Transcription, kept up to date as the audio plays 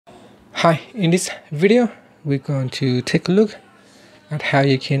Hi, in this video we're going to take a look at how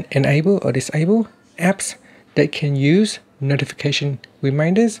you can enable or disable apps that can use notification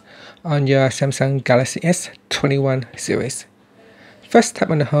reminders on your Samsung Galaxy S21 series. First, tap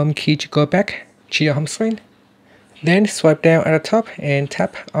on the home key to go back to your home screen. Then swipe down at the top and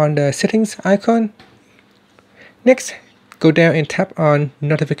tap on the settings icon. Next, go down and tap on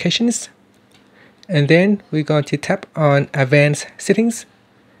notifications. And then we're going to tap on advanced settings.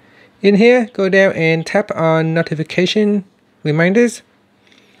 In here, go down and tap on notification reminders,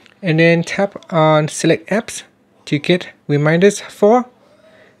 and then tap on select apps to get reminders for.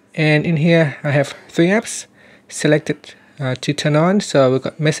 And in here, I have 3 apps selected to turn on. So we've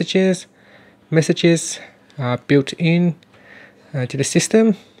got messages built in to the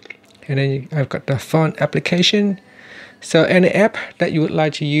system, and then I've got the phone application. So any app that you would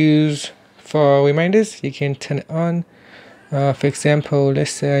like to use for reminders, you can turn it on. For example,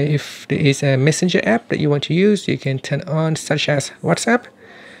 let's say if there is a messenger app that you want to use, you can turn on, such as WhatsApp.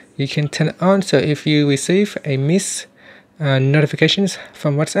 You can turn it on, so if you receive a miss notifications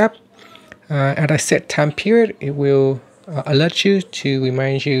from WhatsApp at a set time period, it will alert you to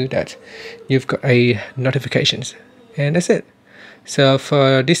remind you that you've got a notifications. And that's it. So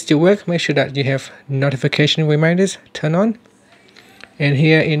for this to work, make sure that you have notification reminders turned on. And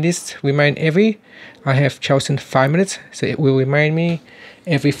here in this remind every, I have chosen 5 minutes, so it will remind me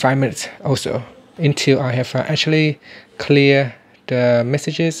every 5 minutes also, until I have actually clear the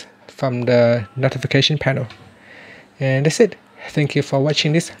messages from the notification panel. And that's it. Thank you for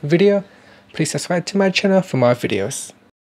watching this video. Please subscribe to my channel for more videos.